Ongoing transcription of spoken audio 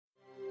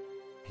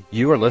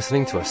You are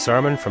listening to a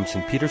sermon from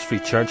St. Peter's Free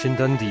Church in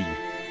Dundee,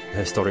 the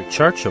historic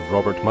church of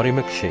Robert Murray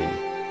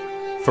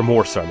McShane. For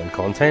more sermon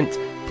content,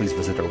 please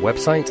visit our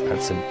website at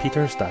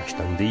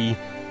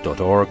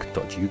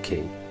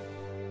stpeters-dundee.org.uk.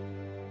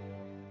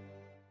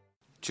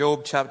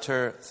 Job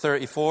chapter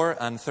 34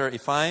 and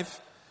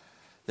 35.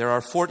 There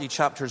are 40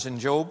 chapters in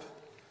Job,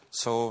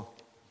 so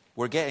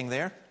we're getting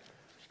there.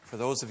 For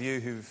those of you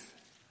who've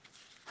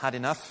had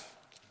enough,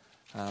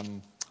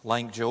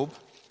 like Job.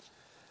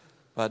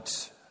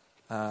 But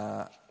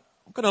I'm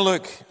going to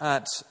look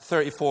at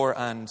 34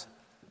 and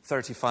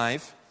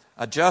 35,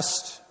 a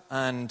just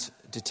and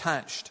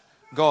detached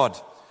God.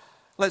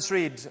 Let's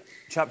read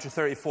chapter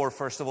 34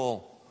 first of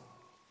all.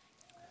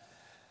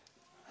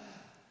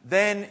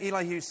 Then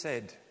Elihu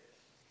said,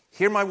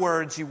 "Hear my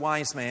words, you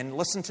wise men.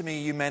 Listen to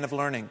me, you men of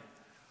learning.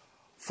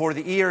 For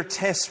the ear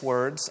tests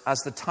words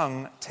as the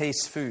tongue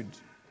tastes food.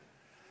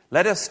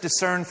 Let us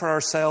discern for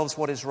ourselves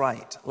what is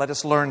right. Let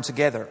us learn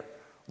together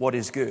what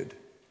is good."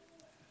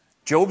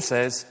 Job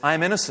says, "I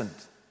am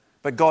innocent,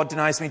 but God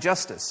denies me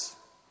justice.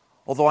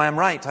 Although I am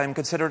right, I am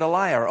considered a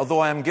liar. Although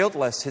I am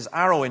guiltless, his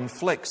arrow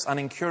inflicts an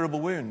incurable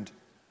wound.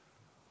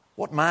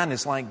 What man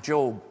is like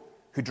Job,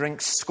 who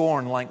drinks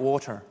scorn like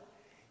water?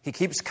 He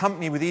keeps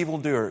company with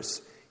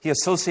evildoers. He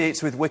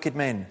associates with wicked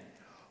men.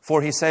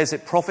 For he says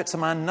it profits a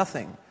man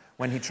nothing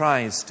when he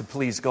tries to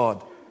please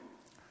God.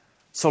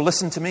 So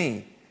listen to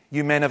me,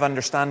 you men of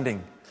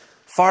understanding.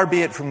 Far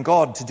be it from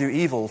God to do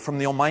evil, from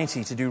the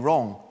Almighty to do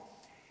wrong.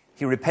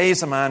 He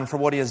repays a man for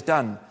what he has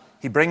done.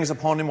 He brings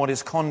upon him what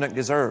his conduct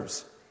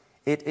deserves.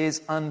 It is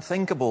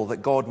unthinkable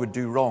that God would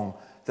do wrong,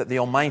 that the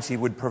Almighty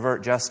would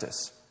pervert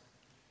justice.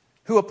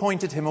 Who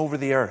appointed him over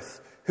the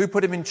earth? Who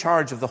put him in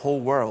charge of the whole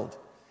world?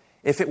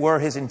 If it were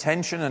his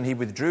intention and he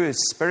withdrew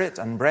his spirit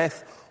and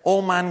breath,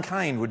 all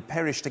mankind would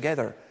perish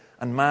together,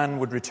 and man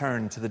would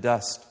return to the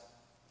dust.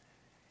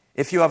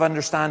 If you have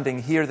understanding,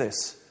 hear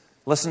this.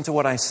 Listen to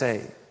what I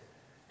say.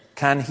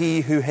 Can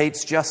he who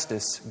hates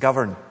justice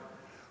govern?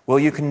 Will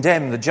you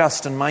condemn the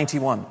just and mighty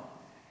one?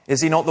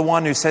 Is he not the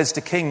one who says to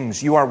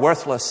kings, you are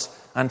worthless,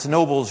 and to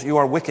nobles, you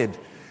are wicked,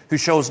 who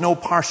shows no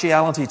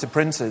partiality to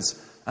princes,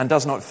 and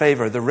does not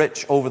favor the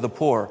rich over the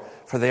poor,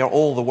 for they are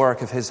all the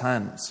work of his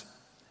hands?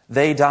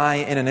 They die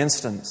in an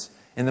instant,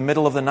 in the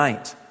middle of the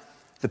night.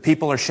 The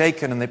people are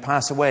shaken and they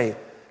pass away.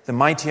 The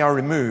mighty are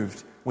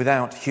removed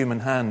without human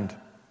hand.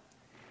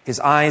 His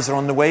eyes are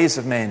on the ways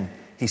of men.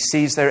 He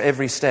sees their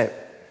every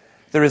step.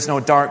 There is no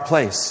dark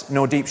place,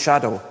 no deep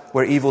shadow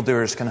where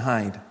evildoers can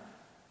hide.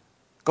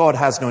 God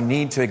has no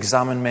need to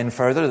examine men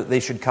further, that they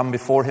should come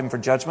before him for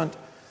judgment.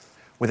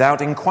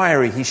 Without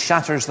inquiry, he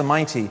shatters the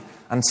mighty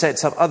and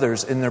sets up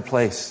others in their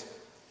place.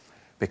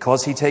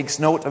 Because he takes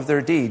note of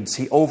their deeds,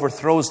 he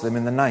overthrows them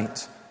in the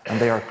night,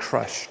 and they are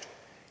crushed.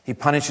 He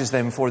punishes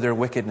them for their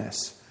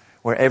wickedness,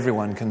 where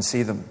everyone can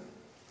see them,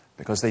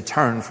 because they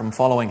turned from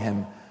following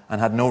him and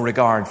had no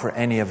regard for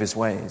any of his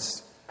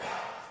ways.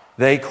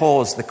 They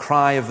caused the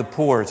cry of the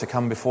poor to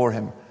come before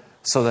him,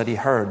 so that he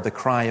heard the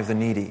cry of the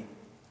needy.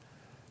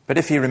 But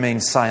if he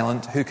remains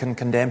silent, who can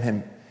condemn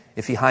him?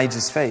 If he hides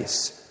his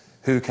face,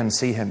 who can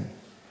see him?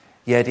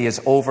 Yet he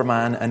is over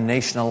man and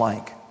nation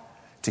alike,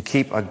 to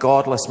keep a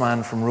godless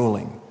man from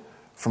ruling,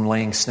 from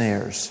laying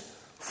snares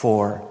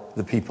for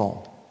the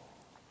people.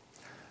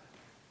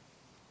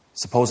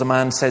 Suppose a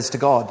man says to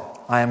God,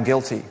 I am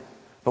guilty,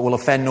 but will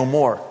offend no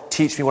more.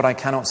 Teach me what I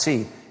cannot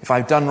see. If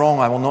I've done wrong,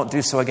 I will not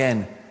do so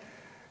again.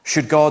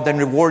 Should God then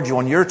reward you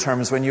on your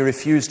terms when you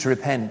refuse to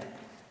repent?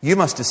 You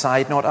must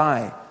decide, not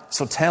I.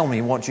 So tell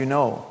me what you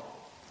know.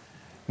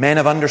 Men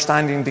of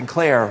understanding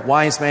declare,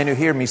 wise men who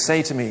hear me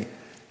say to me,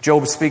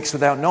 Job speaks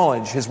without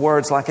knowledge, his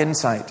words lack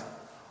insight.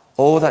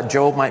 Oh, that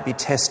Job might be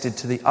tested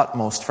to the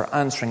utmost for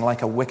answering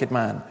like a wicked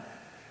man.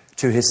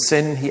 To his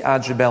sin he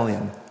adds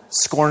rebellion.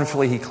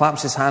 Scornfully he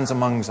claps his hands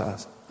among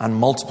us and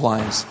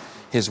multiplies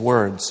his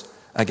words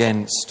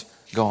against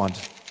God.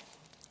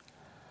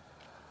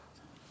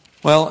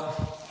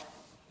 Well,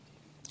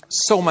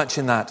 so much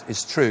in that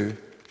is true,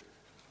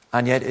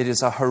 and yet it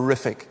is a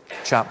horrific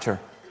chapter.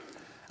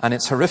 And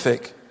it's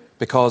horrific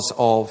because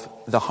of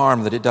the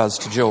harm that it does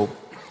to Job.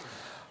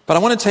 But I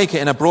want to take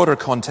it in a broader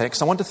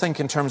context. I want to think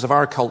in terms of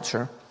our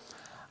culture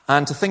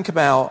and to think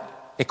about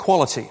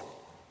equality.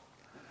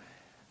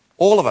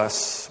 All of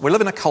us, we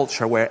live in a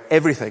culture where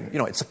everything,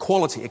 it's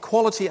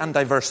equality and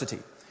diversity.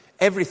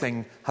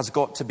 Everything has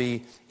got to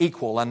be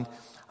equal,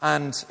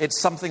 and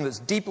it's something that's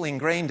deeply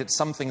ingrained. It's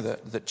something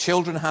that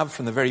children have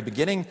from the very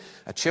beginning.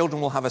 A child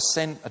will have a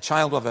sense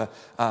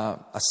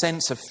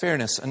of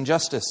fairness and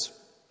justice.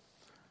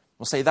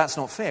 We'll say that's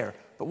not fair.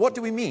 But what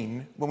do we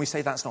mean when we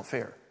say that's not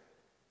fair?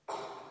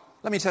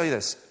 Let me tell you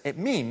this. It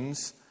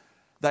means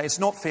that it's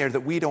not fair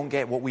that we don't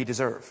get what we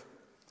deserve.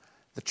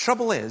 The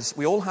trouble is,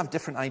 we all have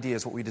different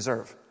ideas what we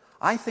deserve.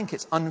 I think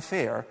it's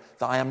unfair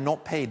that I am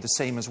not paid the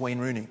same as Wayne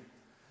Rooney,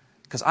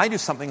 because I do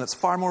something that's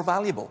far more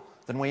valuable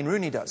than Wayne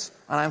Rooney does,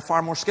 and I'm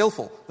far more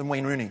skillful than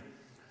Wayne Rooney.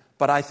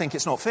 But I think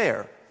it's not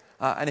fair.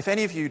 And if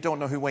any of you don't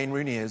know who Wayne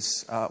Rooney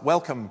is,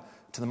 welcome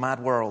to the mad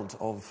world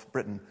of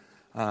Britain.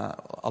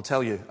 I'll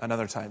tell you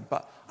another time.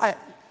 But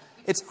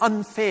it's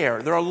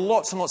unfair. There are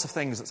lots and lots of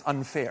things that's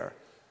unfair.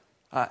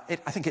 I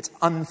think it's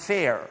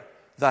unfair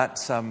that,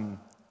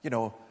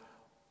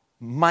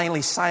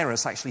 Miley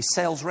Cyrus actually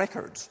sells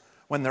records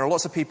when there are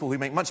lots of people who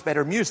make much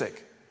better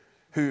music.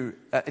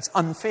 It's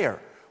unfair.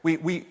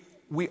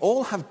 We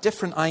all have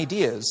different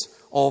ideas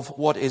of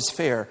what is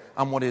fair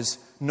and what is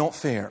not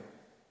fair.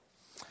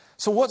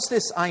 So what's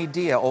this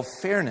idea of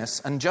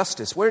fairness and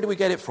justice? Where do we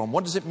get it from?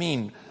 What does it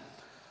mean?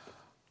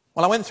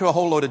 Well, I went through a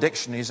whole load of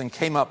dictionaries and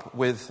came up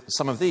with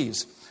some of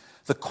these.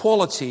 The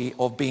quality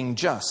of being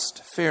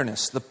just,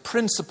 fairness. The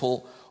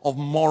principle of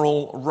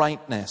moral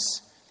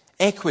rightness,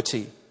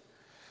 equity.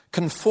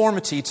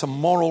 Conformity to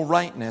moral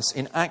rightness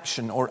in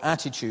action or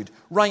attitude.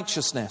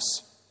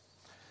 Righteousness.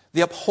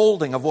 The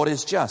upholding of what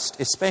is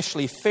just,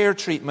 especially fair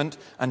treatment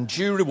and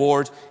due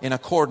reward in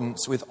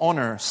accordance with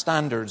honour,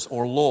 standards,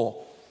 or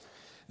law.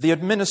 The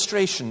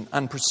administration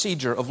and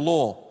procedure of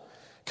law.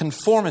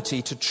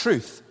 Conformity to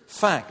truth,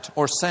 fact,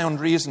 or sound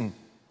reason.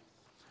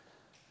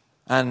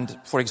 And,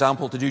 for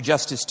example, to do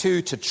justice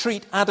to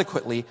treat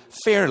adequately,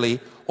 fairly,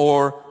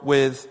 or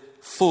with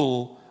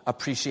full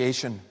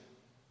appreciation.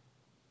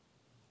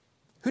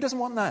 Who doesn't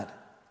want that?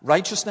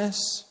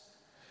 Righteousness,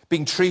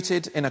 being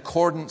treated in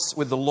accordance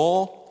with the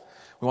law.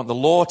 We want the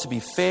law to be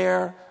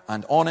fair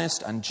and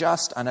honest and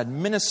just and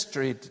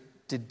administered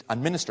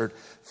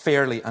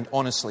fairly and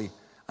honestly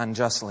and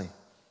justly.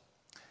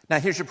 Now,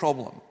 here's your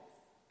problem.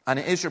 And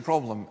it is your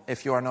problem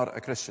if you are not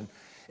a Christian.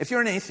 If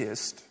you're an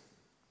atheist,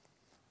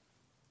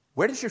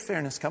 where does your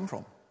fairness come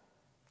from?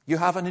 You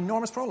have an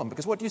enormous problem,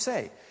 because what do you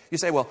say? You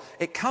say, well,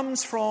 it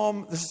comes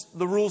from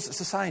the rules that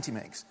society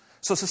makes.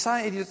 So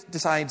society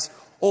decides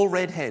all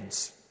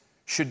redheads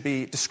should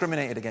be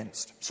discriminated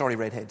against. Sorry,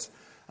 redheads.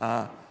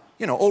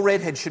 All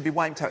redheads should be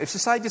wiped out. If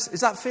society is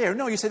that fair?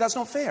 No, you say that's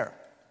not fair.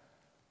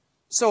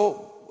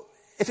 So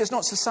if it's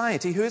not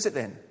society, who is it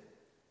then?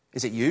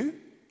 Is it you?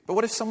 But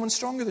what if someone's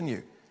stronger than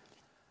you?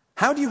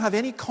 How do you have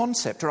any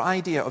concept or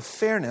idea of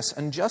fairness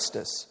and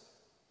justice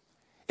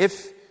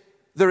if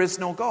there is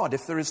no God,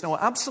 if there is no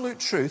absolute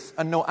truth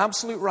and no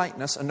absolute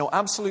rightness and no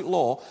absolute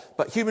law,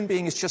 but human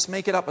beings just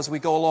make it up as we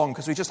go along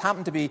because we just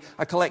happen to be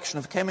a collection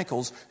of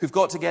chemicals who've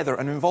got together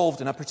and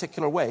involved in a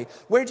particular way?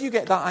 Where do you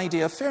get that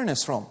idea of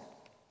fairness from?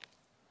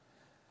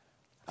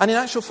 And in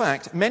actual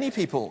fact, many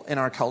people in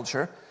our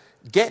culture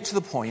get to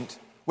the point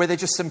where they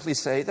just simply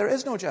say, there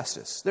is no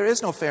justice, there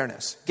is no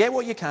fairness. Get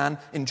what you can,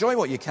 enjoy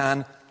what you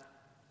can,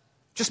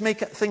 just make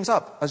things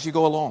up as you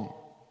go along.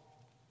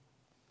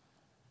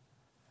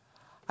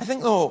 I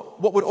think, though,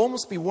 what would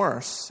almost be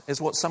worse is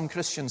what some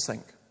Christians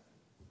think.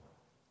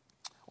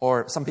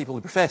 Or some people who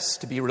profess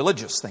to be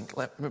religious think.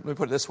 Let me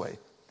put it this way.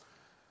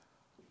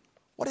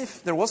 What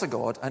if there was a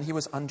God and he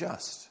was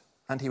unjust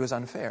and he was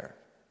unfair?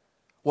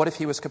 What if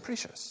he was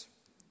capricious?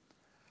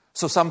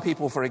 So some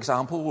people, for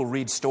example, will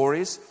read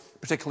stories,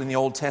 particularly in the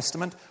Old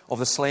Testament, of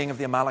the slaying of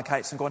the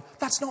Amalekites and going,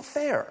 that's not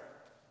fair.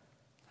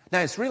 Now,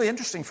 it's really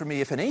interesting for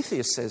me if an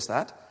atheist says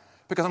that,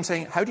 because I'm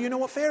saying, how do you know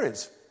what fair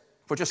is?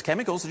 For just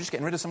chemicals, they're just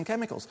getting rid of some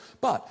chemicals.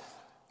 But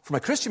from a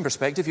Christian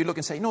perspective, you look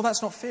and say, no,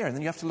 that's not fair. And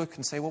then you have to look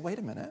and say, well, wait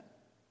a minute.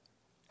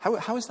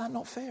 How is that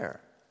not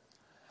fair?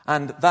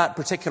 And that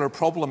particular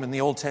problem in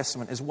the Old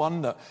Testament is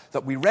one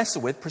that we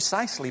wrestle with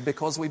precisely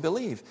because we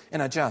believe in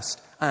a just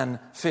and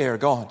fair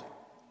God.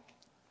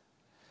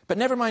 But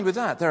never mind with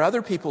that. There are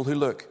other people who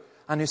look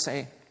and who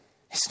say,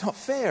 it's not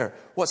fair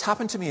what's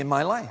happened to me in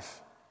my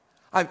life.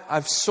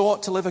 I've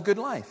sought to live a good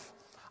life.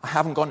 I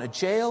haven't gone to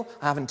jail.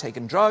 I haven't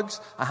taken drugs.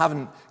 I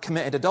haven't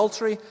committed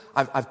adultery.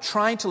 I've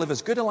tried to live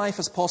as good a life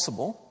as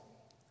possible.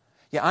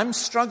 Yet I'm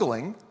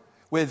struggling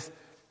with,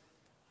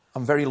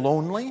 I'm very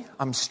lonely.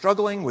 I'm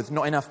struggling with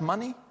not enough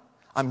money.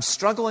 I'm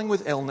struggling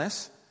with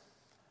illness.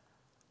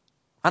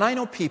 And I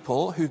know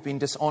people who've been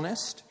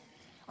dishonest.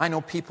 I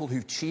know people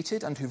who've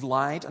cheated and who've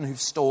lied and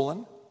who've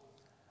stolen.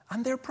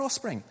 And they're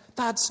prospering.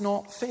 That's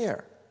not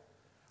fair.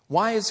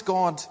 Why is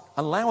God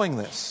allowing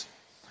this?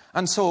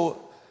 And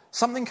so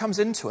something comes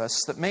into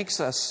us that makes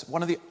us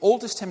one of the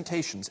oldest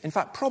temptations, in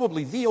fact,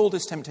 probably the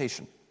oldest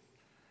temptation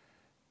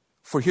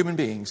for human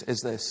beings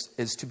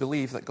is to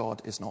believe that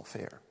God is not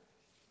fair.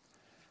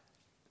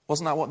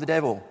 Wasn't that what the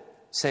devil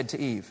said to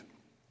Eve?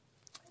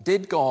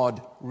 Did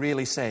God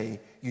really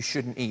say you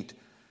shouldn't eat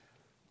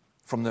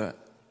from the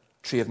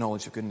tree of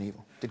knowledge of good and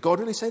evil? Did God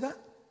really say that?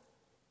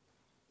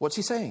 What's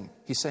he saying?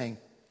 He's saying,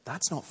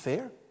 that's not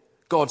fair.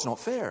 God's not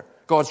fair.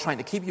 God's trying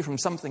to keep you from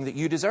something that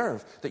you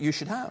deserve, that you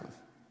should have.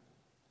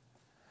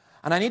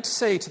 And I need to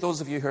say to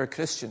those of you who are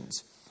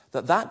Christians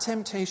that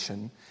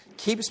temptation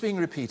keeps being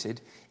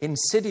repeated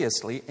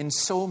insidiously in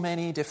so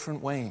many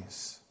different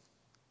ways.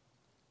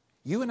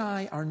 You and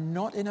I are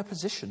not in a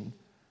position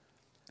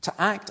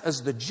to act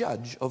as the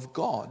judge of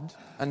God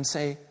and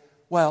say,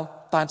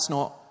 well, that's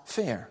not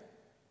fair.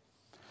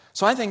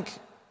 So I think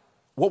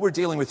what we're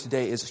dealing with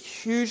today is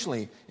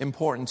hugely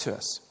important to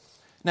us.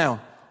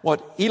 Now,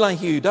 what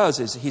Elihu does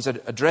is he's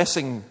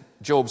addressing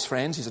Job's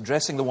friends, he's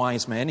addressing the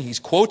wise men, he's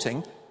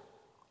quoting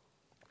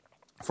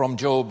from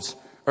Job's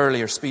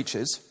earlier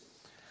speeches,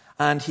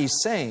 And he's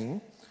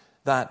saying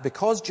that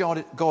because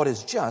God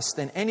is just,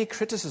 then any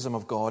criticism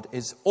of God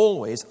is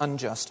always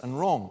unjust and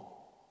wrong.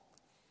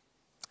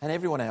 And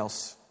everyone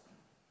else,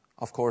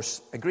 of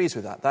course, agrees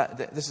with that.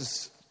 This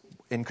is,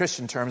 in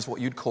Christian terms,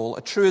 what you'd call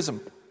a truism.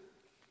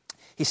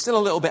 He's still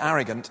a little bit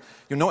arrogant.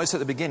 You'll notice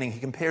at the beginning he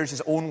compares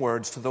his own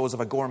words to those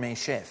of a gourmet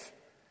chef.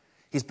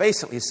 He's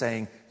basically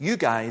saying, you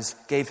guys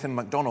gave him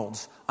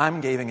McDonald's, I'm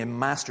giving him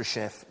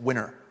MasterChef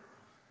winner,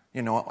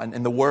 and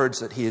in the words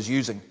that he is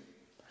using.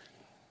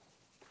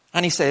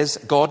 And he says,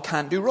 God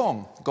can't do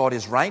wrong. God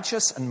is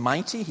righteous and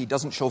mighty. He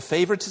doesn't show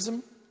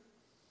favoritism.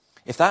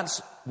 If that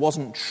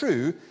wasn't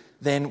true,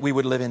 then we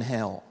would live in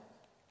hell.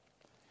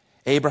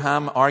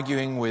 Abraham,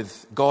 arguing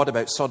with God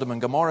about Sodom and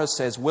Gomorrah,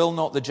 says, will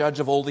not the judge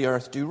of all the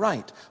earth do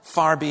right?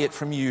 Far be it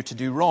from you to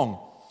do wrong.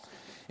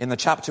 In the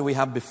chapter we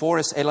have before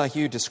us,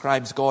 Elihu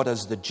describes God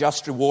as the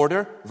just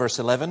rewarder, verse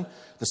 11,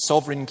 the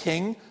sovereign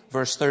king,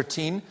 verse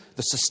 13,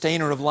 the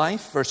sustainer of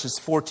life, verses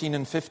 14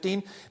 and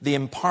 15, the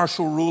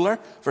impartial ruler,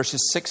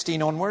 verses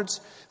 16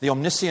 onwards, the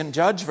omniscient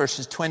judge,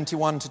 verses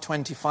 21 to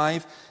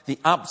 25, the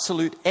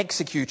absolute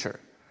executor,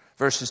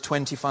 verses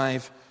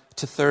 25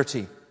 to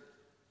 30.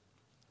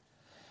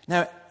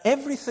 Now,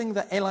 everything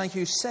that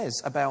Elihu says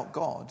about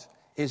God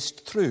is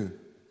true,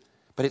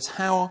 but it's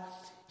how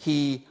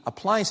he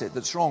applies it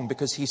that's wrong,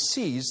 because he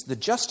sees the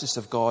justice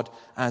of God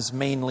as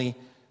mainly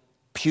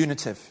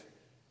punitive,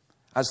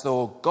 as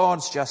though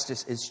God's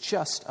justice is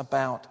just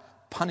about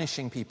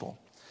punishing people.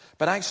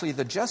 But actually,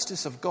 the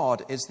justice of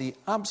God is the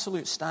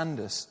absolute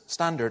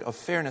standard of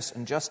fairness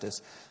and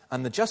justice,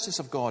 and the justice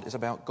of God is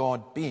about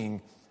God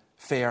being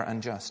fair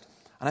and just.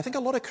 And I think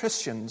a lot of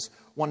Christians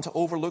want to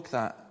overlook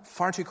that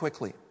far too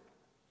quickly.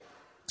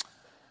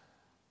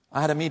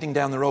 I had a meeting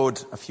down the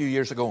road a few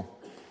years ago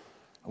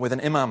with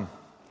an imam,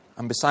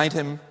 and beside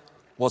him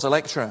was a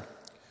lecturer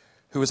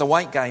who was a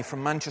white guy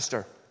from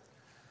Manchester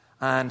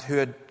and who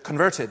had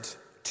converted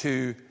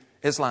to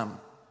Islam.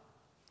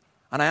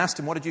 And I asked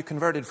him, what did you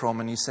converted from?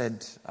 And he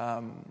said,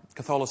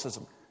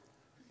 Catholicism.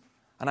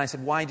 And I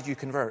said, why did you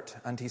convert?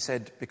 And he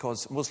said,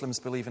 because Muslims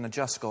believe in a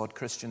just God,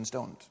 Christians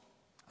don't.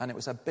 And it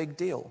was a big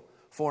deal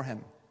for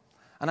him.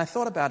 And I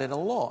thought about it a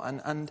lot,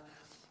 and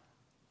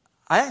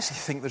I actually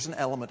think there's an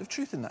element of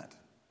truth in that.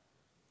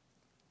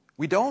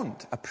 We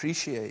don't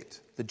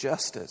appreciate the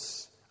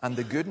justice and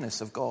the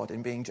goodness of God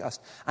in being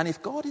just. And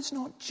if God is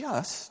not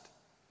just,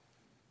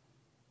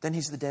 then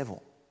he's the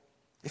devil.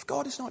 If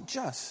God is not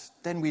just,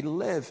 then we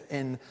live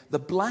in the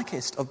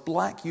blackest of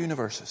black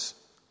universes.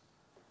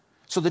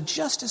 So the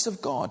justice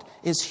of God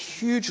is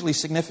hugely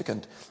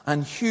significant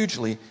and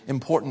hugely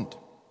important.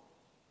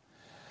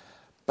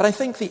 But I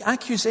think the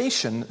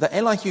accusation that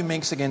Elihu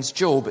makes against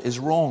Job is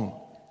wrong.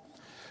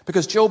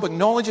 Because Job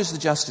acknowledges the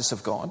justice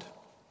of God,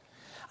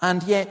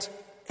 and yet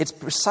it's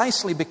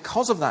precisely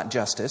because of that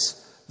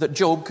justice that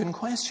Job can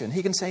question.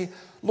 He can say,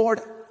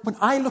 Lord, when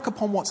I look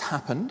upon what's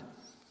happened,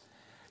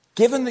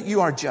 given that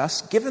you are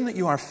just, given that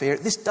you are fair,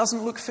 this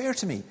doesn't look fair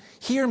to me.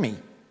 Hear me.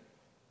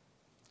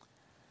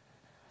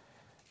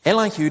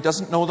 Elihu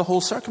doesn't know the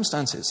whole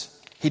circumstances.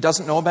 He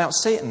doesn't know about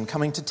Satan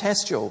coming to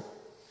test Job.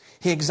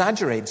 He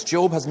exaggerates.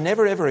 Job has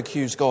never ever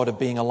accused God of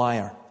being a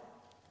liar.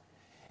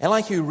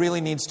 Elihu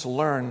really needs to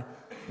learn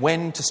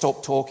when to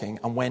stop talking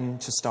and when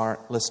to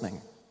start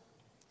listening.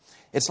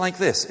 It's like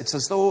this. It's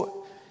as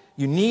though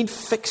you need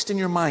fixed in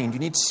your mind. You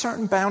need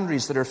certain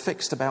boundaries that are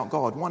fixed about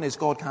God. One is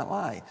God can't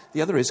lie.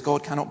 The other is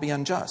God cannot be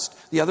unjust.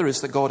 The other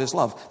is that God is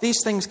love.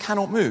 These things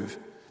cannot move.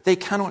 They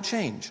cannot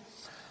change.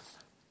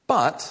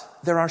 But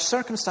there are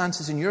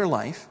circumstances in your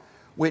life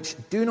which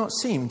do not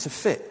seem to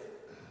fit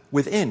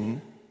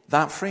within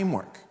that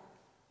framework.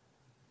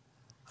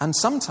 And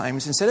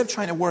sometimes, instead of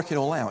trying to work it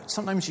all out,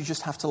 sometimes you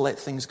just have to let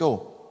things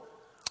go.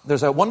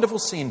 There's a wonderful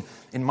scene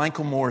in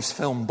Michael Moore's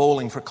film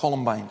Bowling for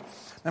Columbine.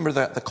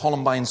 Remember the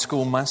Columbine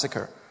school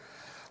massacre?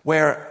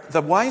 Where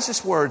the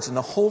wisest words in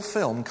the whole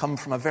film come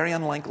from a very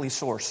unlikely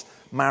source,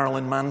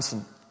 Marilyn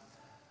Manson.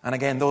 And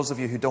again, those of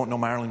you who don't know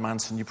Marilyn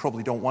Manson, you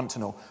probably don't want to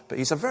know. But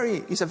he's a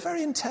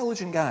very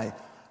intelligent guy.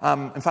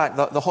 In fact,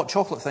 the hot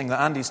chocolate thing that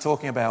Andy's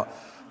talking about,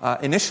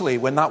 initially,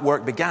 when that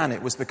work began,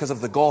 it was because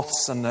of the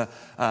goths and the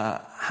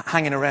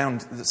hanging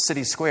around the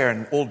city square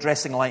and all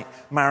dressing like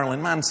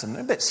Marilyn Manson.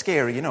 A bit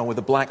scary, with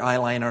the black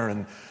eyeliner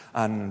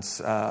and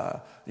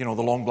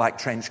the long black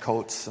trench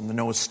coats and the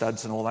nose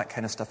studs and all that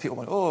kind of stuff. People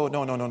went, oh,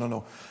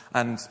 no.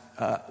 And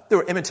they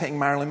were imitating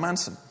Marilyn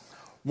Manson.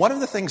 One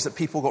of the things that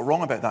people got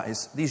wrong about that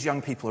is these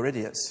young people are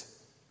idiots.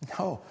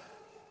 No.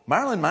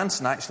 Marilyn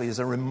Manson actually is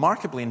a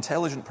remarkably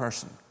intelligent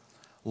person.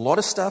 A lot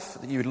of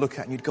stuff that you would look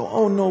at and you'd go,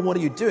 oh no, what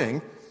are you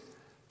doing?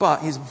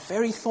 But he's a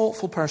very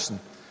thoughtful person.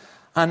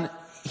 And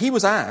he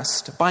was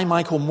asked by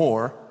Michael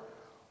Moore,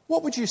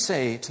 what would you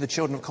say to the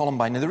children of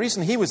Columbine? Now the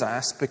reason he was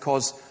asked,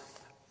 because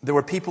there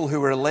were people who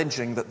were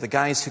alleging that the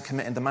guys who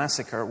committed the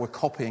massacre were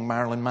copying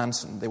Marilyn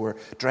Manson. They were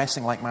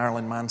dressing like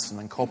Marilyn Manson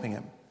and copying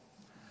him.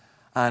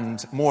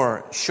 And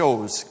Moore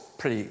shows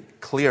pretty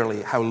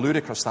clearly how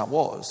ludicrous that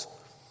was.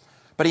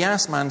 But he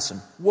asked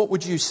Manson, what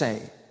would you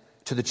say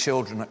to the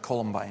children at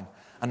Columbine?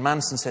 And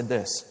Manson said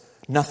this,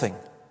 Nothing.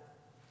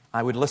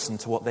 I would listen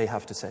to what they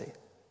have to say.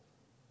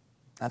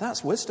 Now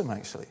that's wisdom,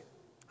 actually.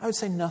 I would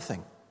say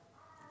nothing.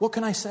 What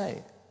can I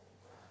say?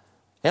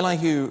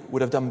 Elihu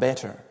would have done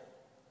better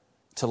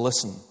to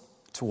listen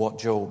to what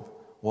Job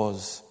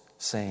was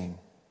saying.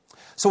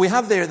 So we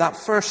have there that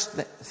first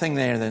thing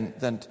there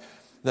then,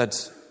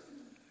 that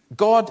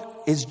God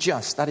is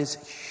just. That is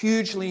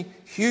hugely,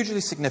 hugely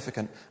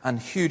significant and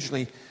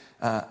hugely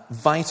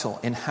vital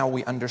in how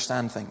we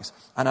understand things.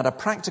 And at a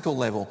practical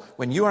level,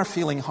 when you are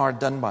feeling hard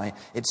done by,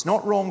 it's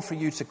not wrong for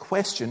you to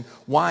question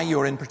why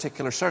you're in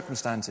particular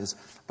circumstances.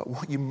 But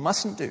what you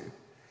mustn't do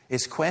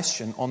is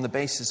question on the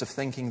basis of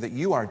thinking that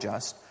you are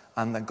just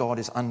and that God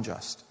is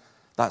unjust.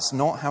 That's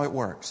not how it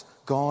works.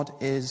 God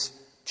is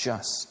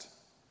just.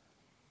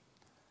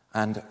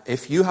 And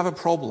if you have a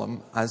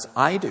problem, as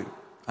I do,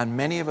 and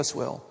many of us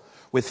will,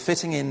 with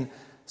fitting in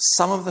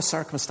some of the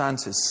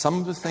circumstances, some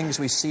of the things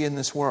we see in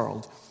this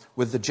world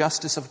with the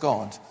justice of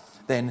God,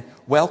 then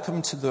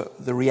welcome to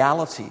the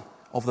reality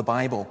of the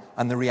Bible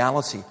and the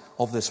reality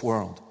of this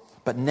world.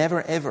 But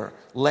never ever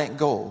let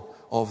go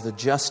of the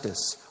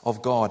justice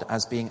of God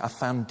as being a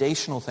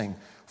foundational thing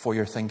for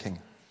your thinking.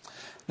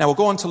 Now we'll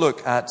go on to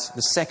look at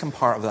the second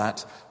part of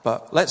that,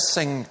 but let's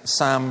sing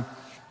Psalm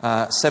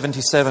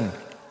 77.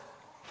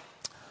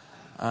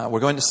 We're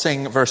going to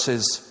sing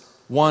verses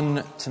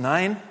 1 to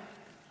 9.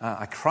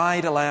 I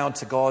cried aloud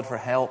to God for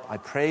help. I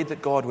prayed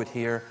that God would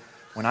hear.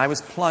 When I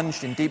was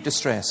plunged in deep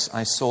distress,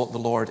 I sought the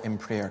Lord in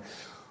prayer.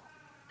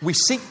 We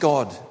seek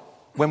God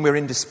when we're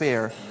in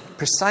despair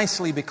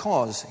precisely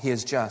because He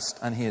is just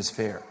and He is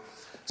fair.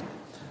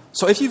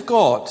 So if you've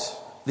got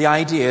the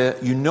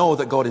idea, you know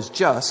that God is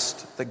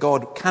just, that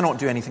God cannot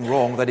do anything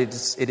wrong, that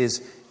it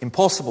is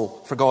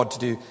impossible for God to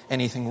do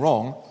anything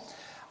wrong,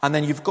 and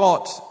then you've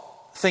got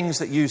things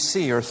that you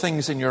see or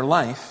things in your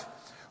life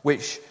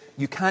which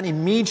you can't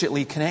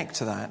immediately connect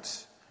to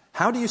that,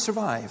 how do you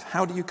survive?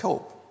 How do you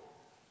cope?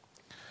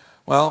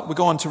 Well, we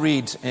go on to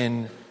read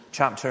in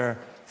chapter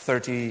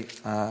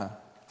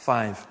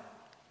 35.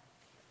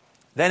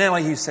 Then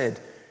Elihu said,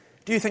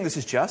 "Do you think this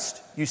is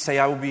just? You say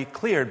I will be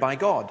cleared by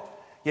God.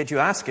 Yet you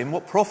ask him,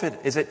 what profit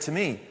is it to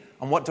me?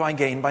 And what do I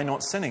gain by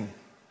not sinning?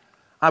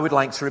 I would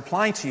like to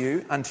reply to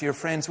you and to your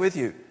friends with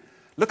you.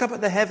 Look up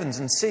at the heavens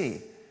and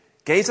see.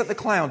 Gaze at the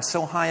clouds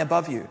so high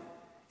above you.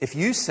 If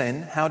you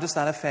sin, how does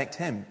that affect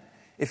him?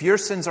 If your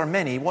sins are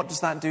many, what does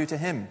that do to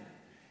him?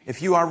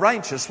 If you are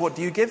righteous, what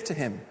do you give to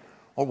him?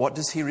 Or what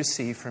does he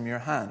receive from your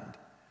hand?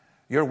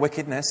 Your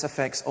wickedness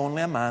affects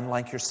only a man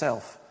like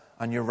yourself,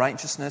 and your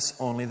righteousness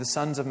only the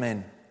sons of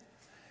men.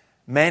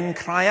 Men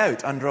cry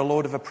out under a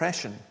load of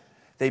oppression.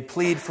 They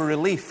plead for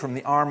relief from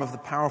the arm of the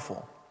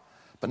powerful.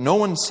 But no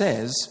one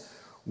says,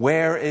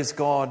 where is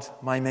God,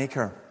 my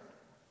Maker,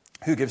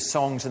 who gives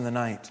songs in the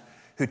night,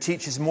 who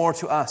teaches more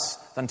to us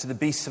than to the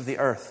beasts of the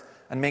earth,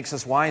 and makes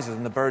us wiser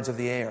than the birds of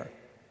the air?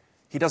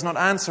 He does not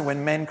answer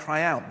when men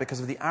cry out because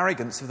of the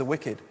arrogance of the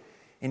wicked.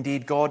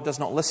 Indeed, God does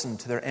not listen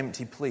to their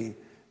empty plea.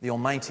 The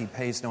Almighty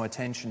pays no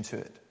attention to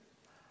it.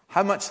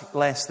 How much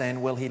less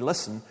then will he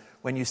listen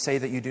when you say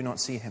that you do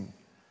not see him,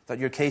 that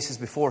your case is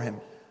before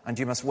him, and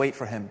you must wait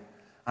for him,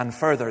 and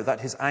further,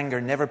 that his anger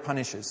never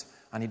punishes,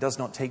 and he does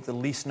not take the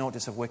least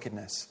notice of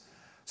wickedness.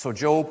 So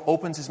Job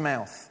opens his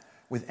mouth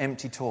with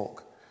empty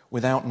talk.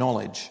 Without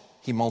knowledge,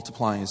 he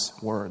multiplies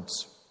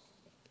words.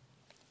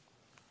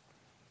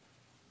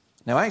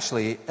 Now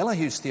actually,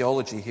 Elihu's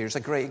theology here is a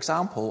great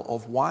example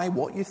of why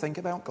what you think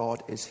about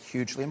God is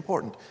hugely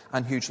important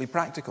and hugely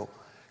practical.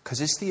 Because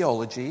his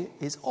theology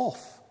is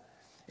off.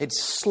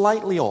 It's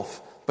slightly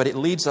off, but it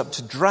leads up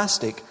to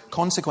drastic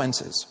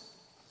consequences.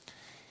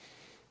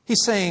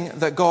 He's saying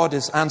that God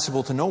is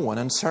answerable to no one,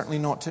 and certainly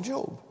not to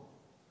Job.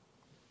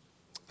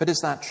 But is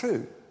that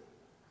true?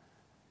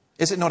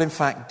 Is it not in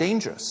fact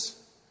dangerous?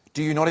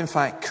 Do you not in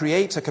fact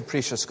create a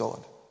capricious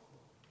God?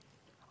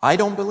 I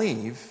don't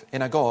believe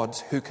in a God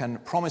who can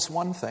promise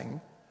one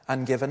thing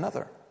and give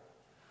another.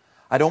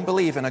 I don't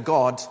believe in a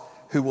God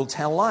who will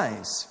tell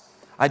lies.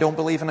 I don't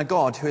believe in a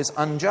God who is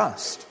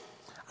unjust.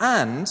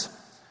 And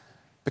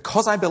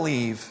because I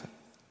believe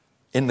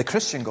in the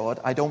Christian God,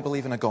 I don't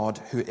believe in a God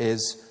who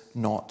is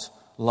not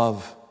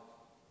love.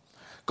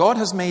 God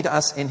has made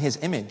us in his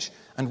image,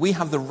 and we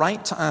have the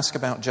right to ask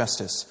about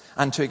justice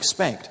and to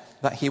expect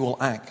that he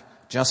will act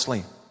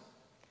justly.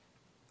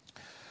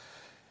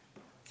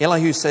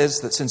 Elihu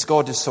says that since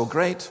God is so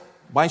great,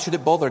 why should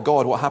it bother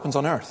God what happens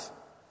on earth?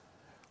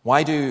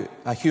 Why do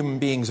a human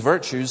being's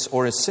virtues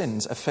or his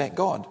sins affect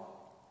God?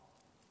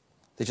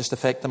 They just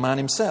affect the man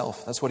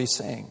himself. That's what he's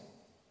saying.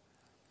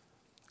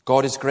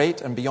 God is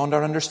great and beyond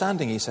our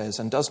understanding, he says,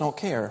 and does not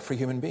care for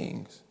human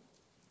beings.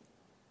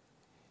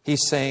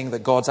 He's saying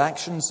that God's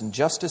actions and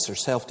justice are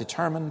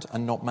self-determined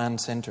and not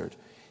man-centered.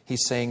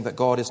 He's saying that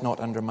God is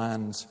not under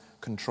man's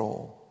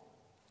control.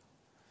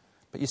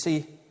 But you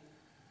see,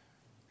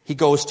 he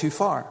goes too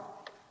far.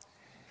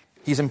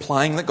 He's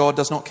implying that God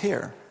does not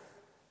care.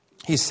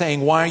 He's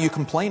saying, why are you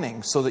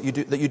complaining so that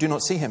you do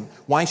not see him?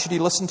 Why should he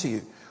listen to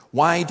you?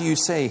 Why do you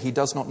say he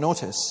does not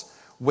notice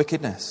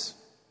wickedness?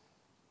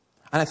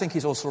 And I think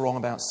he's also wrong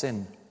about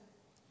sin.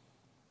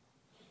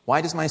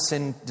 Why does my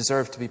sin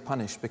deserve to be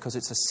punished? Because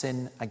it's a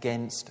sin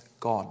against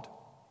God.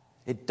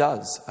 It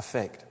does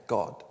affect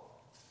God.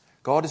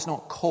 God is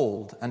not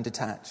cold and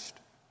detached.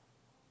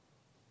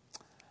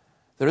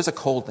 There is a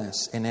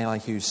coldness in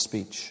Elihu's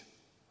speech,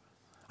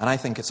 and I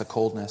think it's a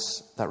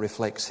coldness that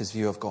reflects his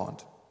view of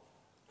God.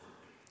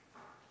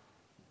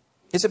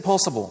 Is it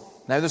possible?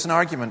 Now, there's an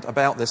argument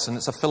about this, and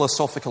it's a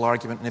philosophical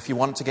argument, and if you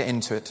want to get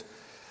into it,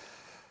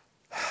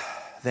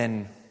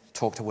 then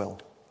talk to Will.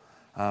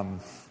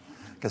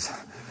 Because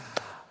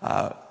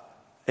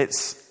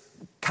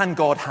can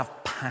God have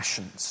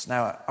passions?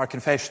 Now, our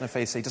confession of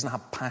faith says he doesn't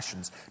have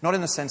passions. Not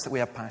in the sense that we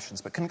have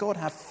passions, but can God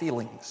have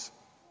feelings?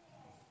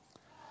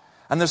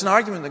 And there's an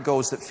argument that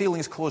goes that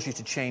feelings cause you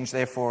to change,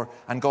 therefore,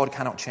 and God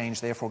cannot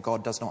change, therefore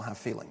God does not have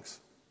feelings.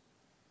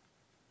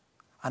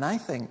 And I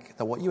think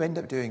that what you end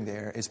up doing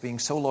there is being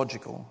so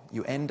logical,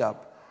 you end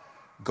up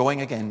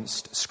going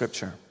against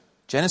Scripture.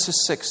 Genesis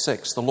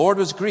 6:6, the Lord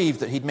was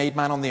grieved that he'd made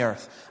man on the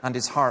earth, and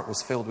his heart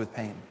was filled with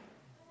pain.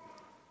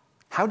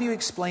 How do you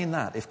explain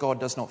that if God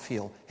does not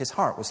feel? His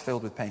heart was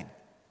filled with pain.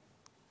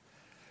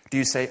 Do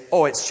you say,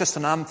 oh, it's just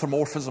an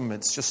anthropomorphism,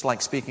 it's just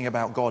like speaking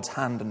about God's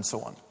hand and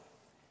so on?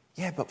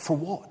 Yeah, but for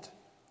what?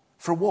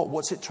 For what?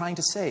 What's it trying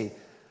to say?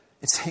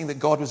 It's saying that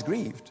God was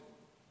grieved.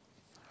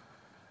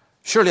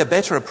 Surely a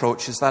better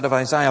approach is that of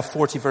Isaiah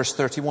 40 verse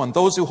 31.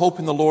 Those who hope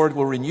in the Lord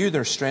will renew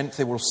their strength.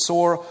 They will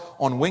soar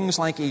on wings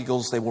like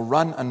eagles. They will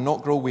run and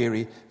not grow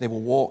weary. They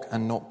will walk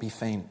and not be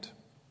faint.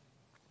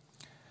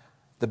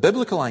 The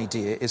biblical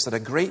idea is that a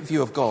great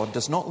view of God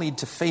does not lead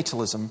to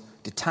fatalism,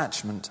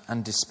 detachment,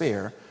 and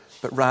despair,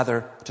 but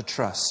rather to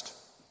trust.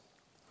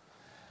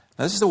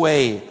 Now, this is the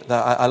way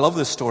that I love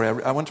this story.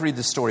 I want to read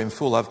this story in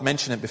full. I've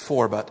mentioned it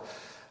before, but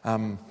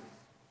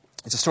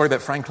it's a story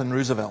about Franklin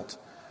Roosevelt.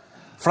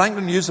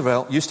 Franklin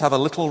Roosevelt used to have a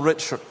little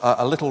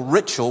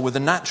ritual with the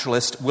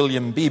naturalist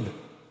William Beebe.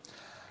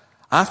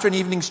 After an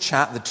evening's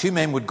chat, the two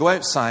men would go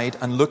outside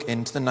and look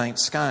into the night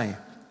sky.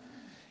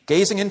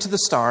 Gazing into the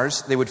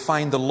stars, they would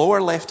find the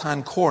lower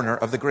left-hand corner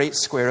of the great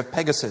square of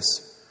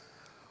Pegasus.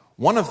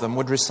 One of them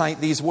would recite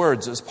these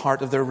words as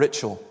part of their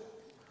ritual.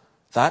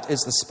 That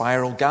is the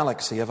spiral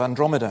galaxy of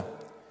Andromeda.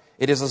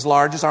 It is as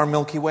large as our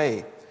Milky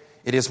Way.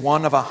 It is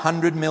one of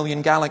 100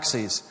 million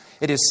galaxies.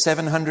 It is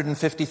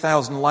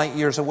 750,000 light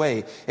years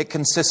away. It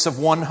consists of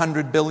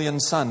 100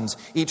 billion suns,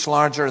 each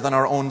larger than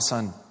our own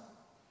sun.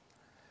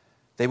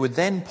 They would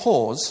then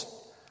pause,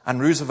 and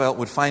Roosevelt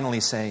would finally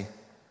say,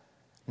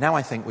 now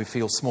I think we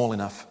feel small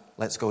enough.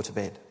 Let's go to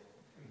bed.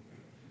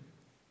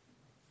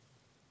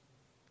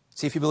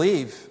 See, if you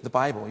believe the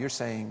Bible, you're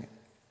saying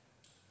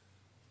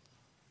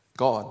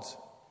God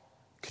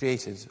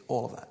created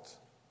all of that.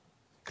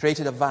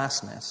 Created a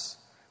vastness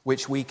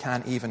which we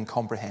can't even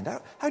comprehend.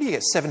 How do you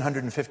get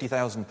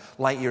 750,000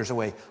 light years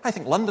away? I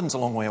think London's a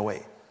long way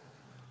away.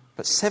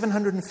 But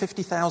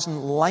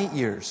 750,000 light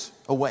years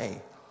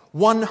away,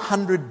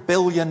 100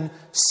 billion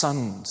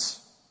suns.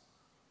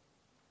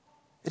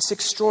 It's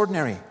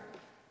extraordinary.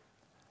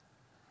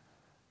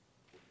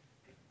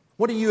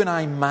 What do you and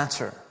I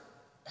matter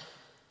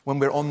when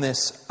we're on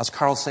this, as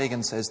Carl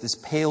Sagan says, this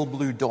pale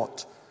blue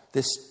dot,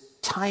 this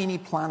tiny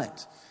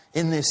planet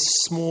in this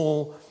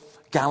small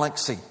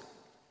galaxy?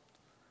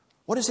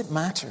 What does it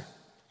matter?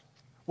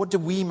 What do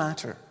we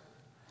matter?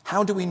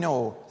 How do we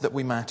know that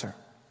we matter?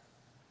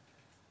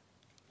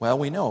 Well,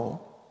 we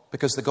know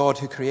because the God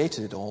who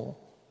created it all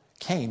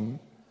came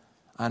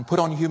and put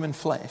on human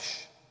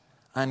flesh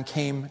and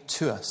came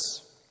to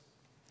us.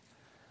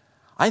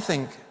 I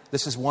think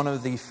this is one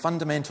of the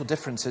fundamental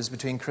differences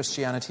between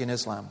Christianity and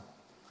Islam.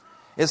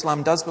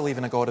 Islam does believe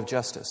in a God of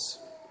justice,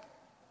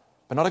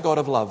 but not a God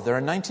of love. There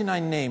are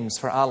 99 names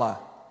for Allah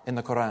in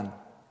the Quran.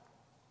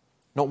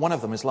 Not one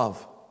of them is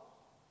love.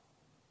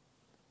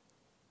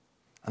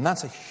 And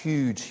that's a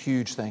huge,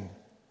 huge thing.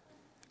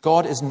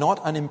 God is not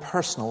an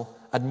impersonal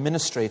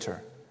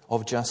administrator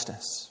of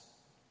justice.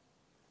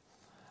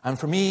 And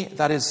for me,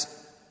 that is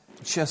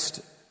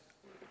just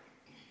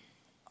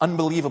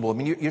unbelievable. I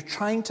mean, you're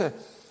trying to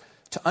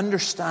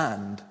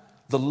understand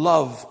the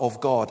love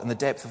of God and the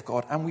depth of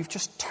God, and we've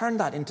just turned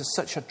that into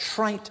such a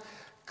trite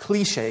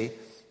cliche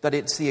that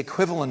it's the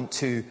equivalent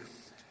to,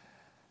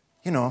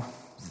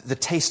 the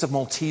taste of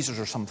Maltesers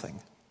or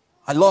something.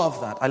 I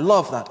love that. I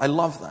love that. I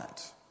love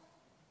that.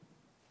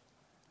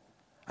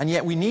 And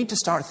yet we need to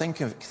start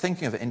thinking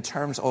of it in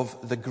terms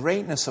of the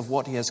greatness of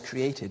what he has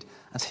created.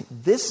 And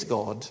think, this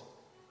God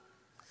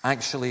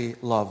actually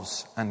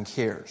loves and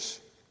cares.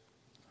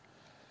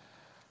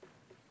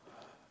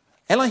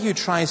 Elihu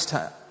tries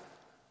to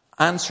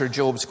answer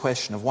Job's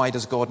question of why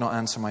does God not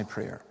answer my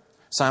prayer.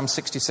 Psalm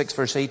 66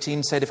 verse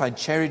 18 said, if I'd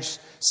cherished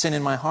sin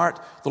in my heart,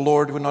 the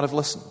Lord would not have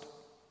listened.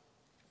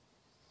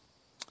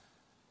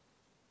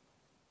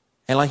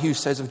 Elihu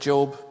says of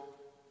Job,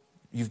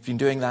 you've been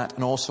doing that,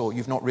 and also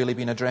you've not really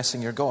been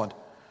addressing your God.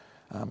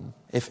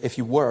 If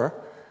you were,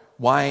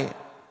 why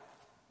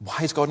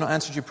has God not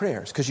answered your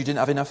prayers? Because you didn't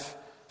have enough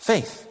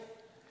faith.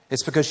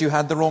 It's because you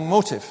had the wrong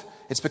motive.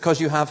 It's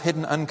because you have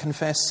hidden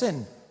unconfessed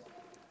sin.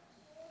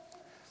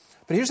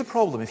 But here's a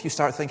problem if you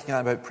start thinking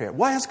about prayer.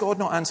 Why has God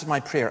not answered my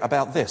prayer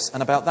about this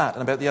and about that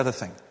and about the other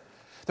thing?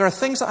 There are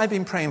things that I've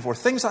been praying for,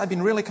 things that I've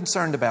been really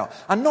concerned about,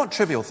 and not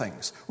trivial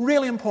things,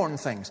 really important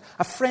things.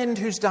 A friend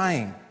who's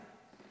dying.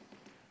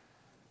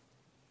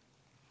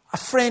 A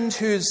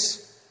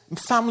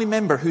family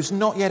member who's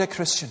not yet a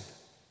Christian.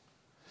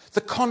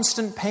 The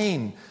constant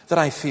pain that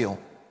I feel.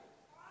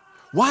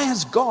 Why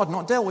has God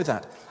not dealt with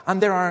that?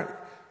 And there are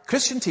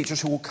Christian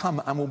teachers who will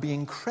come and will be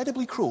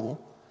incredibly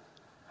cruel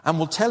and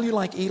will tell you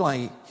like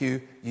Elihu,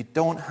 you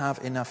don't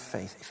have enough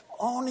faith. If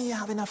only you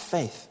have enough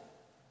faith,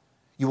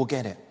 you will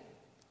get it.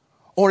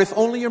 Or if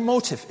only your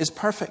motive is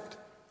perfect.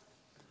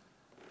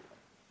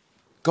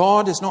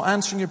 God is not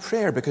answering your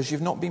prayer because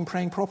you've not been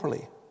praying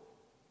properly.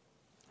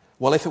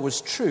 Well, if it was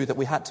true that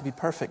we had to be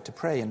perfect to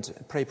pray and to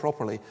pray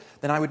properly,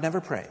 then I would never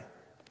pray.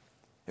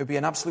 It would be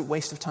an absolute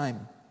waste of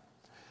time.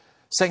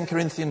 2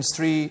 Corinthians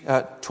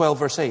 12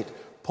 verse 8,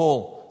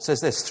 Paul says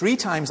this, 3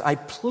 times I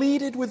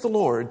pleaded with the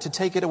Lord to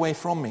take it away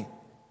from me.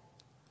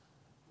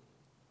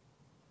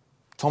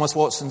 Thomas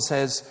Watson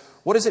says,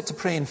 what is it to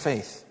pray in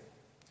faith?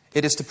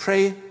 It is to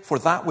pray for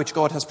that which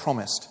God has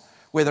promised.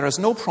 Where there is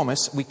no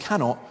promise, we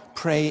cannot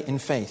pray in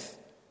faith.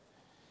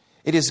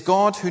 It is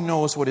God who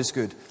knows what is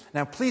good.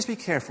 Now, please be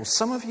careful.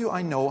 Some of you,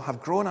 I know,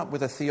 have grown up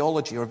with a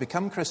theology or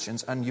become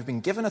Christians, and you've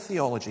been given a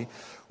theology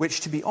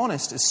which, to be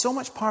honest, is so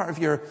much part of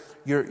the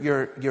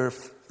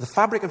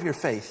fabric of your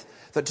faith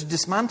that to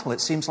dismantle it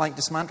seems like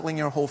dismantling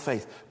your whole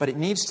faith. But it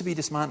needs to be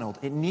dismantled.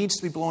 It needs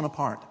to be blown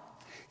apart.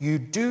 You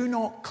do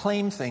not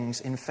claim things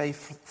in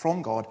faith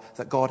from God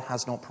that God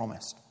has not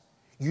promised.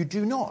 You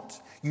do not.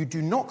 You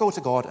do not go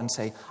to God and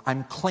say,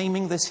 I'm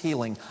claiming this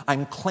healing.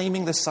 I'm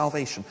claiming this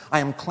salvation. I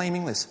am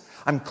claiming this.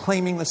 I'm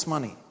claiming this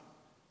money.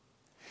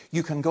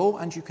 You can go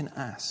and you can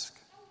ask.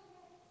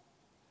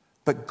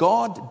 But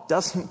God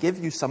doesn't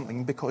give you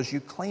something because you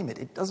claim it.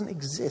 It doesn't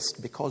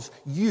exist because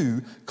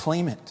you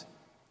claim it.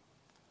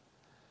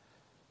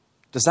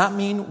 Does that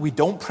mean we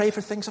don't pray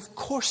for things? Of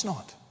course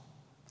not.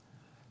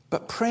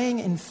 But praying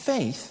in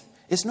faith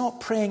is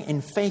not praying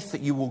in faith that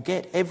you will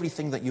get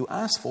everything that you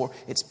ask for.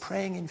 It's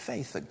praying in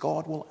faith that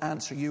God will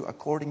answer you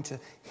according to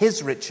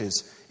His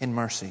riches in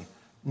mercy,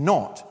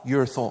 not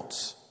your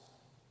thoughts.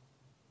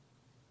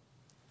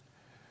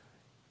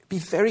 Be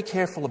very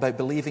careful about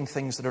believing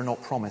things that are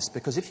not promised,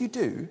 because if you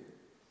do,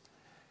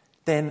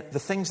 then the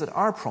things that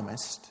are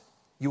promised,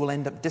 you will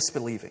end up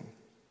disbelieving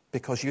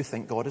because you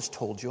think God has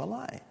told you a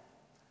lie.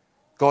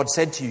 God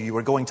said to you, you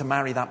were going to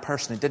marry that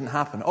person. It didn't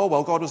happen. Oh,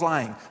 well, God was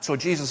lying. So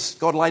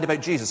God lied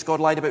about Jesus. God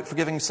lied about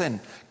forgiving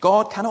sin.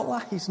 God cannot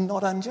lie. He's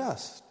not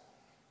unjust.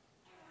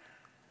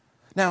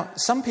 Now,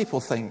 some people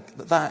think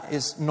that that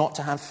is not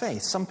to have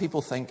faith. Some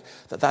people think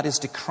that that is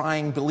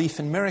decrying belief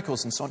in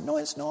miracles and so on. No,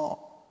 it's not.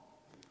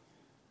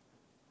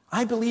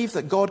 I believe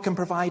that God can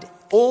provide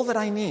all that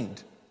I need.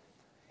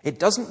 It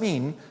doesn't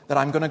mean that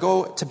I'm going to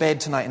go to bed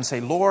tonight and say,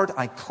 Lord,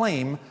 I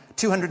claim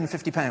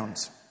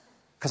 £250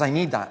 because I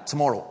need that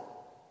tomorrow.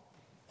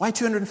 Why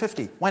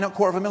 250? Why not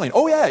 $250,000?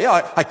 Oh,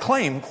 yeah, I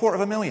claim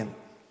 $250,000.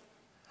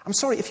 I'm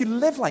sorry, if you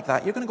live like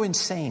that, you're going to go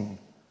insane.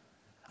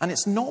 And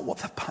it's not what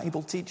the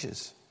Bible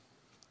teaches.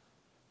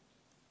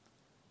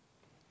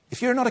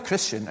 If you're not a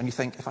Christian and you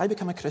think, if I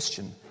become a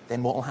Christian,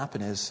 then what will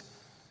happen is,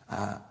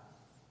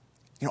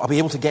 I'll be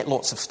able to get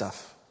lots of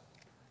stuff.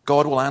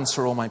 God will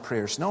answer all my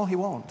prayers. No, He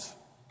won't.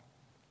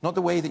 Not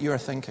the way that you are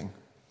thinking.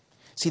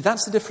 See,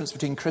 that's the difference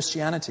between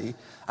Christianity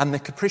and the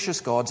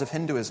capricious gods of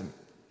Hinduism.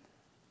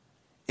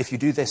 If you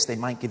do this, they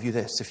might give you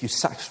this. If you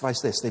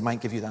sacrifice this, they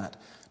might give you that.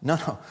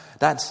 No,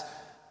 that's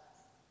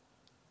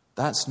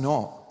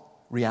not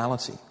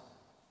reality.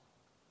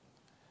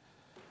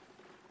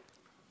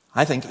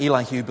 I think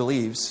Elihu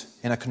believes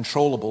in a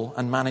controllable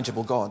and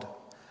manageable God.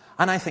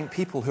 And I think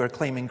people who are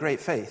claiming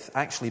great faith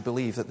actually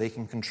believe that they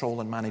can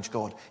control and manage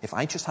God. If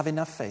I just have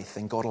enough faith,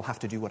 then God will have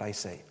to do what I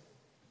say.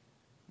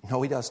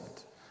 No, He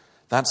doesn't.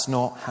 That's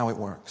not how it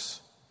works.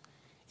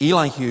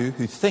 Elihu,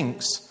 who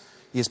thinks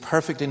he is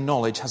perfect in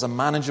knowledge, has a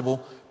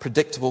manageable,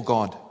 predictable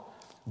God.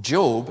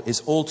 Job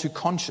is all too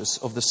conscious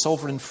of the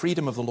sovereign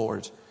freedom of the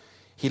Lord.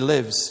 He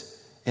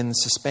lives in the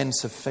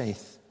suspense of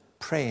faith,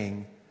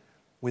 praying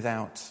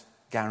without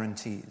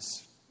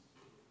guarantees.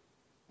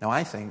 Now,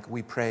 I think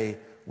we pray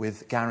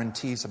with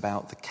guarantees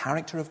about the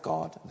character of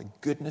God, the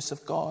goodness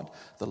of God,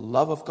 the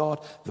love of God,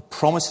 the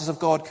promises of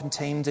God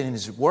contained in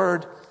His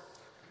Word.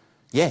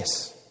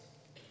 Yes.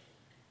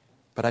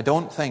 But I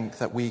don't think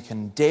that we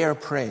can dare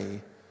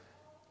pray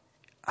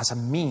as a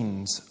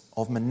means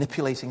of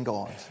manipulating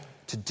God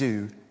to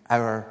do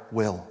our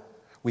will.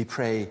 We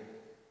pray,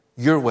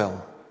 your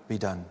will be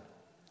done,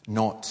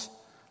 not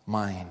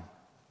mine.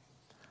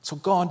 So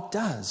God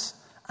does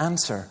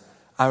answer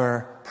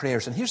our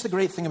prayers. And here's the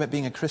great thing about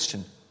being a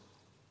Christian.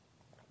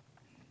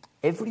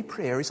 Every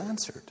prayer is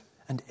answered.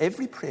 And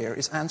every prayer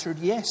is answered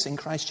yes in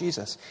Christ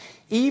Jesus.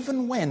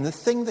 Even when the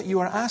thing that you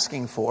are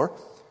asking for,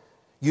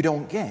 you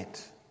don't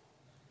get.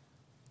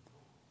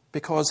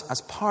 Because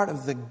as part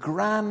of the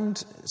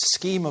grand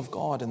scheme of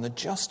God and the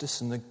justice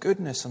and the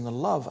goodness and the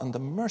love and the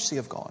mercy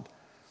of God,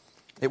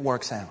 it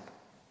works out.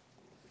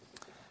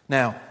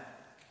 Now,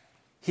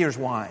 here's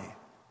why.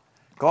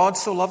 God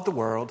so loved the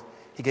world,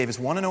 he gave his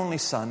one and only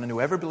Son, and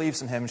whoever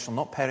believes in him shall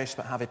not perish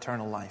but have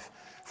eternal life.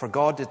 For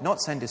God did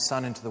not send his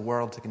Son into the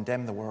world to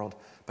condemn the world,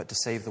 but to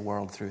save the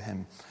world through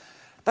him.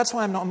 That's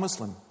why I'm not a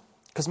Muslim.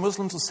 Because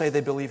Muslims will say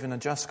they believe in a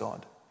just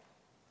God,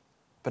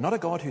 but not a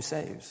God who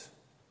saves.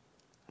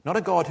 Not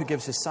a God who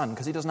gives his Son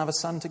because he doesn't have a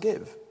son to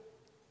give.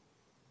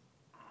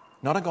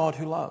 Not a God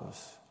who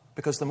loves,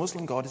 because the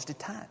Muslim God is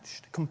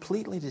detached,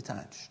 completely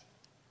detached.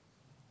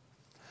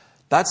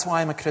 That's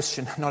why I'm a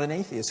Christian, not an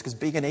atheist, because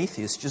being an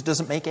atheist just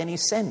doesn't make any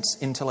sense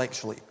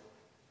intellectually.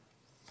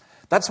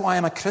 That's why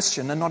I'm a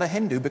Christian and not a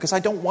Hindu, because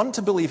I don't want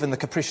to believe in the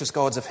capricious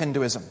gods of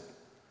Hinduism.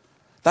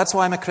 That's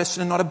why I'm a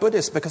Christian and not a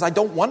Buddhist, because I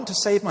don't want to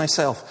save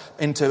myself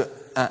into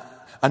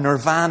a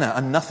nirvana,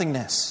 a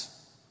nothingness.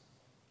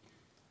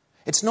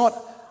 It's not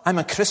I'm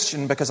a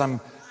Christian because I'm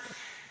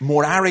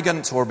more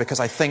arrogant or because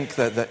I think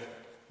that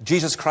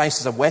Jesus Christ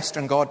is a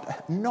Western God.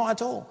 Not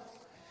at all.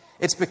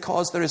 It's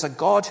because there is a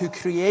God who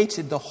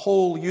created the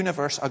whole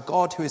universe, a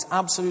God who is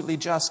absolutely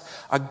just,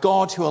 a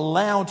God who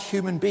allowed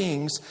human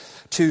beings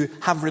to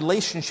have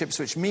relationships,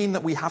 which mean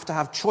that we have to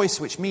have choice,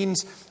 which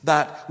means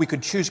that we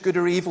could choose good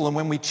or evil, and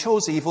when we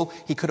chose evil,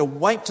 he could have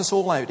wiped us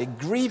all out. It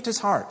grieved his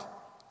heart.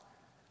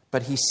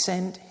 But he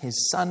sent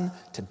his Son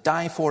to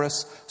die for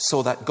us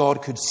so that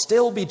God could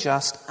still be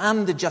just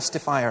and the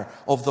justifier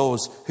of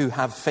those who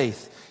have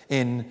faith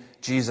in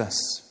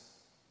Jesus.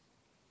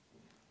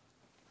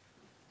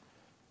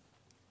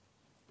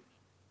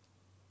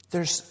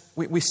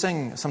 We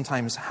sing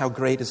sometimes, how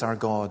great is our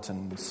God,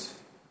 and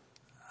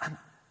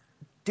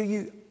do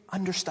you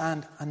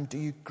understand and do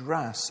you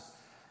grasp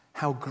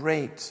how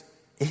great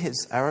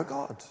is our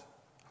God?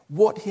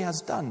 What he has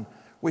done,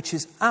 which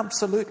is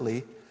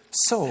absolutely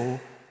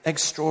so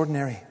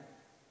extraordinary.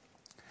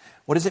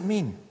 What does it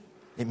mean?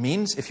 It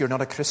means if you're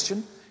not a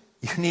Christian,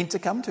 you need to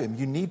come to him.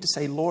 You need to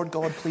say, Lord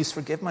God, please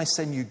forgive my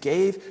sin. You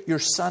gave your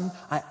Son.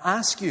 I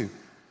ask you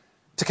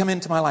to come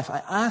into my life.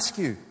 I ask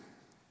you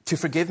to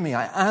forgive me.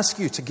 I ask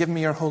you to give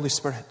me your Holy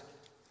Spirit.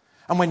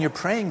 And when you're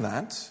praying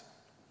that,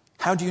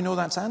 how do you know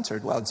that's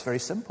answered? Well, it's very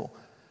simple.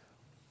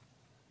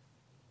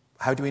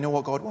 How do we know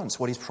what God wants?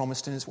 What he's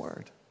promised in his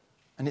word.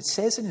 And it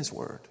says in his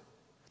word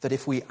that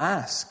if we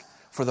ask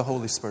for the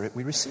Holy Spirit,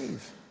 we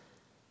receive.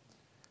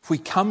 If we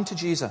come to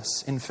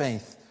Jesus in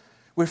faith,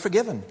 we're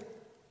forgiven.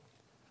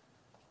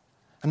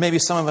 And maybe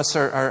some of us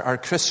are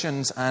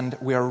Christians and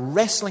we are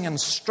wrestling and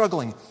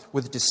struggling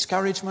with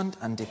discouragement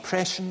and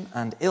depression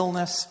and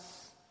illness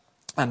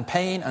and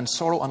pain and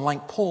sorrow. And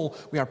like Paul,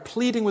 we are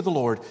pleading with the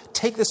Lord,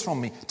 take this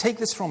from me, take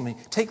this from me,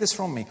 take this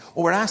from me.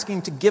 Or we're asking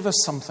him to give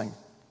us something.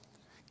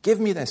 Give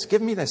me this,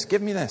 give me this,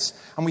 give me this.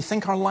 And we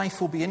think our life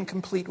will be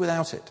incomplete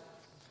without it.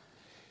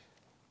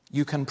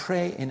 You can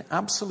pray in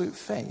absolute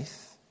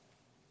faith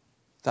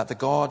that the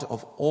God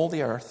of all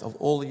the earth, of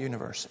all the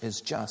universe,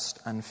 is just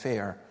and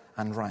fair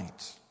and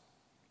right.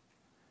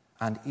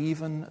 And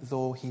even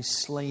though he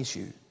slays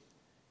you,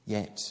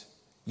 yet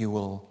you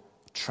will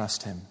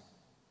trust him.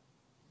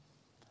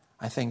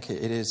 I think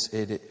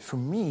for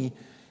me,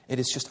 it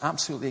is just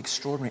absolutely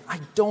extraordinary. I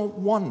don't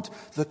want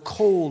the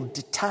cold,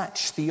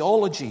 detached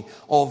theology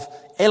of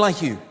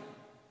Elihu,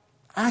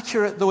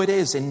 accurate though it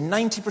is in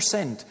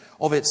 90%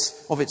 of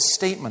its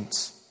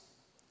statements.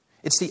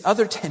 It's the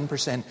other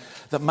 10%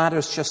 that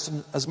matters just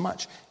as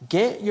much.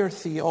 Get your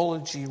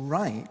theology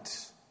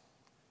right,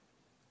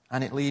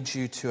 and it leads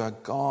you to a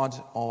God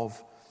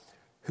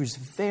whose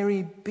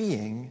very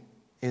being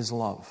is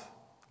love.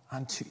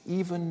 And to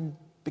even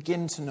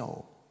begin to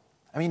know.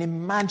 I mean,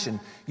 imagine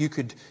you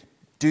could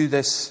do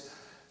this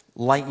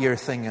light year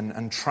thing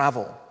and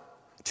travel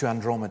to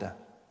Andromeda.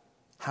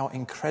 How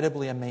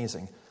incredibly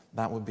amazing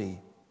that would be.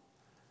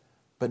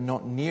 But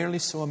not nearly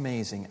so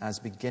amazing as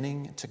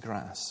beginning to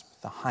grasp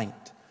the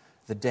height,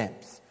 the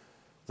depth,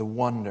 the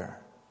wonder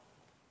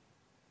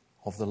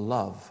of the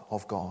love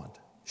of God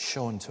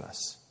shown to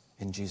us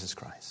in Jesus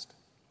Christ.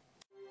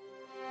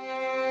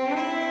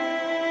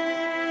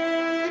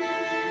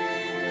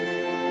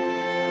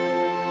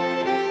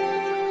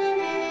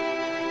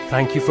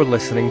 Thank you for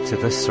listening to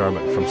this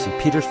sermon from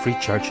St. Peter's Free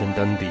Church in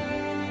Dundee.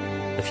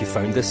 If you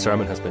found this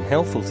sermon has been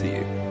helpful to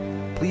you,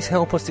 please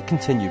help us to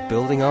continue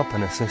building up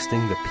and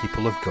assisting the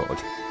people of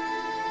God.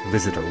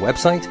 Visit our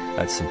website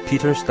at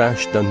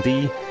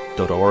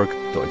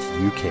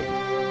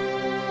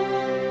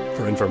stpeters-dundee.org.uk.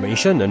 For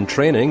information and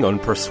training on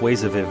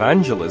persuasive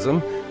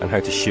evangelism and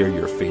how to share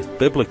your faith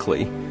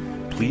biblically,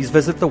 please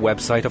visit the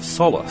website of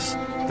Solace,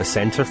 the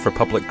Centre for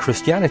Public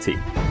Christianity,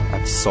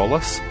 at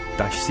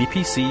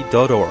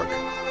solace-cpc.org.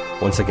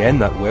 Once again,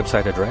 that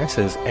website address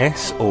is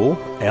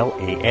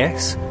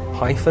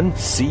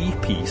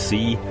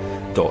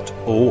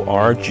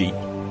solas-cpc.org.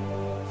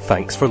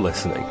 Thanks for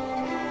listening.